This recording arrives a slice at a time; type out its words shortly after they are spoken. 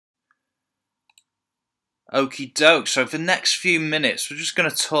Okie doke. So for the next few minutes, we're just going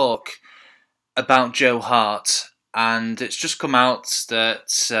to talk about Joe Hart. And it's just come out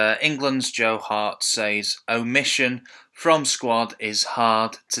that England's Joe Hart says omission from squad is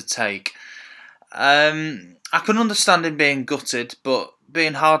hard to take. I can understand him being gutted, but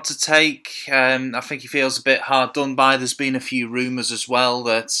being hard to take, I think he feels a bit hard done by. There's been a few rumours as well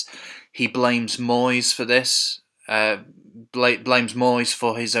that he blames Moyes for this. Blames Moyes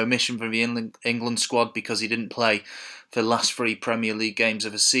for his omission from the England squad because he didn't play for the last three Premier League games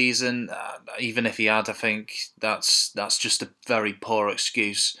of the season. Even if he had, I think that's just a very poor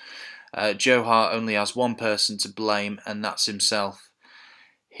excuse. Joe Hart only has one person to blame, and that's himself.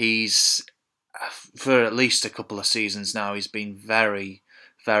 He's, for at least a couple of seasons now, he's been very,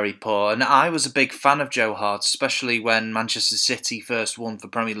 very poor. And I was a big fan of Joe Hart, especially when Manchester City first won the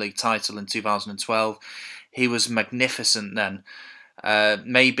Premier League title in 2012. He was magnificent then.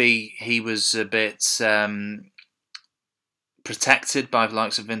 Maybe he was a bit protected by the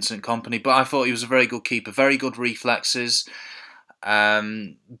likes of Vincent Kompany, but I thought he was a very good keeper, very good reflexes.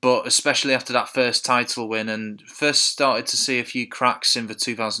 But especially after that first title win, and first started to see a few cracks in the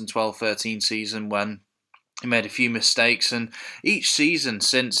 2012-13 season when he made a few mistakes, and each season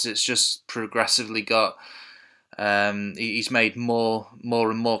since it's just progressively got. He's made more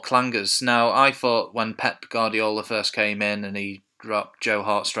and more clangers. Now, I thought when Pep Guardiola first came in and he dropped Joe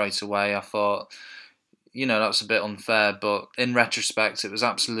Hart straight away, I thought, that's a bit unfair. But in retrospect, it was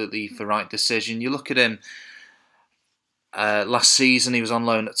absolutely the right decision. You look at him. Last season, he was on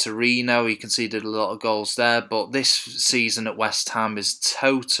loan at Torino. He conceded a lot of goals there. But this season at West Ham is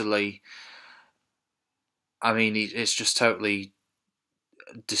totally. It's just totally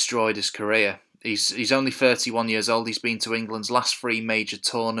destroyed his career. He's only 31 years old. He's been to England's last three major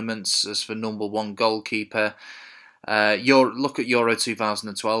tournaments as the number one goalkeeper. Look at Euro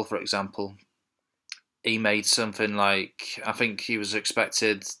 2012, for example. He made something like, I think he was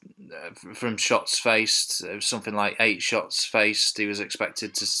expected from shots faced, it was something like 8 shots faced. He was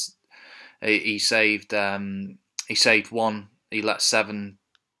expected to. He saved one. He let 7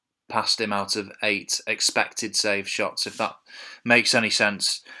 past him out of 8 expected save shots, if that makes any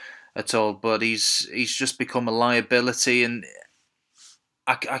sense at all. But he's just become a liability, and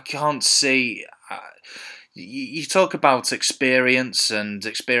I can't see. You talk about experience and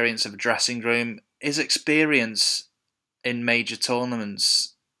experience of a dressing room. His experience in major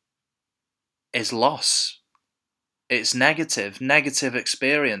tournaments is loss. It's negative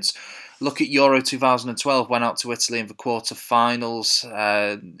experience. Look at Euro 2012, went out to Italy in the quarter-finals,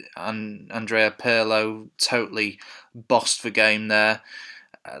 and Andrea Pirlo totally bossed the game there.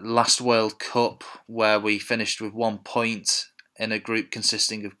 Last World Cup, where we finished with 1 point in a group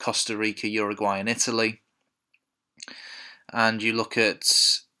consisting of Costa Rica, Uruguay and Italy. And you look at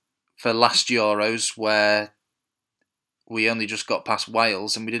for last Euros, where we only just got past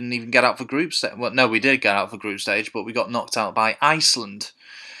Wales and we didn't even get out for group stage. Well, no, we did get out for group stage, but we got knocked out by Iceland.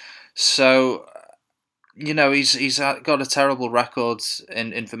 So, he's got a terrible record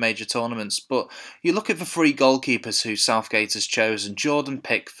in for major tournaments. But you look at the 3 goalkeepers who Southgate has chosen: Jordan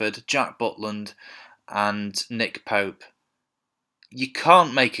Pickford, Jack Butland and Nick Pope. You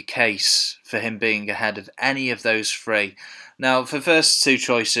can't make a case for him being ahead of any of those 3. Now, for the first 2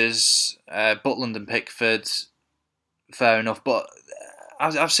 choices, Butland and Pickford, fair enough. But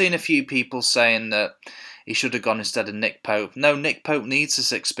I've seen a few people saying that he should have gone instead of Nick Pope. No, Nick Pope needs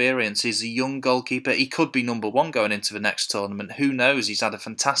this experience. He's a young goalkeeper. He could be number 1 going into the next tournament. Who knows? He's had a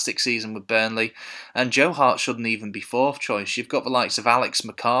fantastic season with Burnley. And Joe Hart shouldn't even be 4th choice. You've got the likes of Alex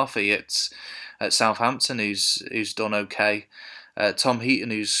McCarthy at Southampton, who's done okay. Tom Heaton,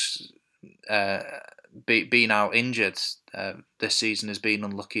 who's been out injured this season, has been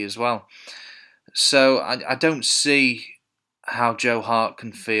unlucky as well. So I don't see how Joe Hart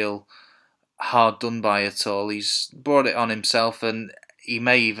can feel hard done by at all. He's brought it on himself, and he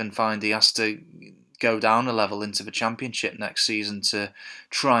may even find he has to go down a level into the Championship next season to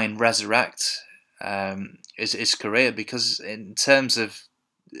try and resurrect his career, because in terms of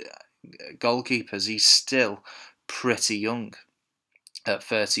goalkeepers, he's still pretty young at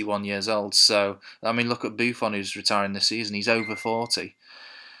 31 years old. So, look at Buffon, who's retiring this season. He's over 40.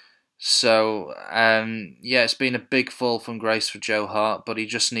 So, it's been a big fall from grace for Joe Hart, but he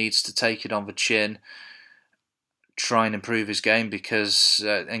just needs to take it on the chin, try and improve his game, because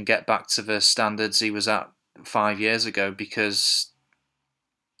and get back to the standards he was at 5 years ago, because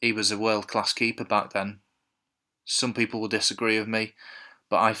he was a world-class keeper back then. Some people will disagree with me,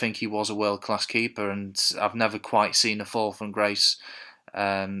 but I think he was a world-class keeper, and I've never quite seen a fall from grace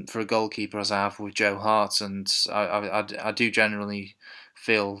for a goalkeeper as I have with Joe Hart, and I do generally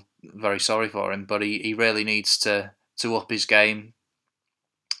feel very sorry for him, but he really needs to up his game,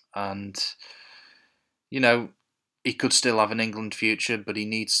 and he could still have an England future, but he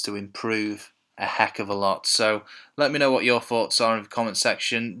needs to improve a heck of a lot. So let me know what your thoughts are in the comment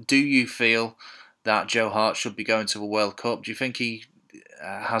section. Do you feel that Joe Hart should be going to a World Cup? Do you think he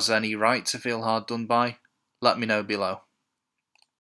has any right to feel hard done by? Let me know below.